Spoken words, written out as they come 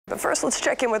But first, let's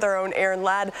check in with our own Aaron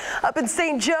Ladd up in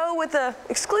St. Joe with an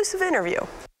exclusive interview.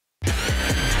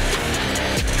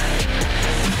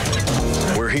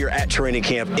 We're here at training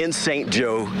camp in St.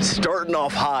 Joe, starting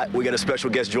off hot. We got a special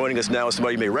guest joining us now,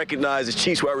 somebody you may recognize. It's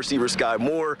Chiefs wide receiver Skyy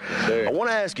Moore. I want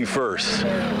to ask you first,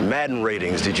 Madden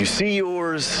ratings, did you see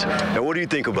yours, and what do you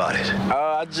think about it?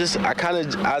 I just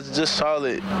saw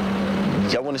it.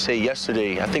 I want to say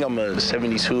yesterday. I think I'm a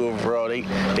 72 overall. They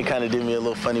kind of did me a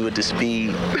little funny with the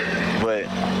speed, but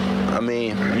I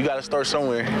mean, you got to start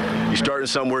somewhere. You're starting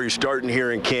somewhere. You're starting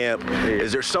here in camp. Yeah.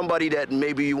 Is there somebody that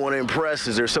maybe you want to impress?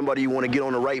 Is there somebody you want to get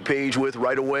on the right page with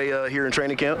right away here in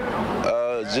training camp?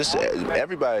 Just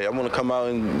everybody. I want to come out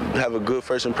and have a good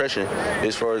first impression.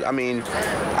 As far as, I mean,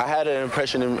 I had an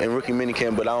impression in rookie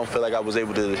minicamp, but I don't feel like I was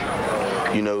able to,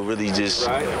 really just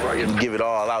give it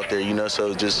all out there,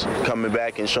 So just coming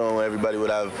back and showing everybody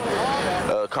what I've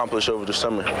accomplished over the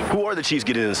summer. Who are the Chiefs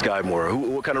getting in Skyy Moore?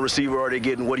 What kind of receiver are they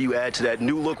getting? What do you add to that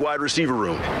new look wide receiver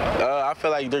room? I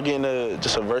feel like they're getting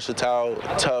just a versatile,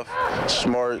 tough,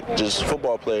 smart, just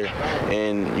football player.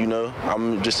 And,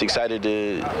 I'm just excited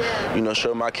to,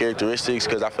 show my characteristics,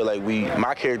 because I feel like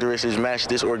my characteristics match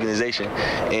this organization,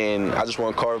 and I just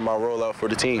want to carve my role out for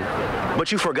the team.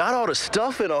 But you forgot all the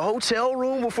stuff in a hotel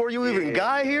room before you even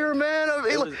got here, man.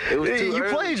 You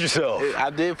played yourself. I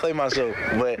did play myself,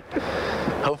 but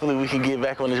hopefully we can get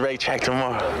back on this racetrack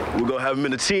tomorrow. We're going to have him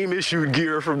in the team-issued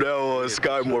gear from now on.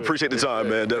 Skyy Moore, appreciate the time,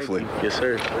 man, definitely. Yes,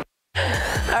 sir.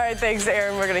 All right, thanks,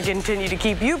 Aaron. We're going to continue to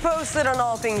keep you posted on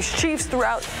all things Chiefs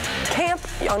throughout camp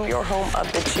on your home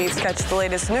of the Chiefs. Catch the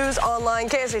latest news online,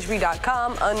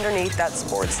 kshb.com, underneath that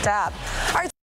sports tab. All right.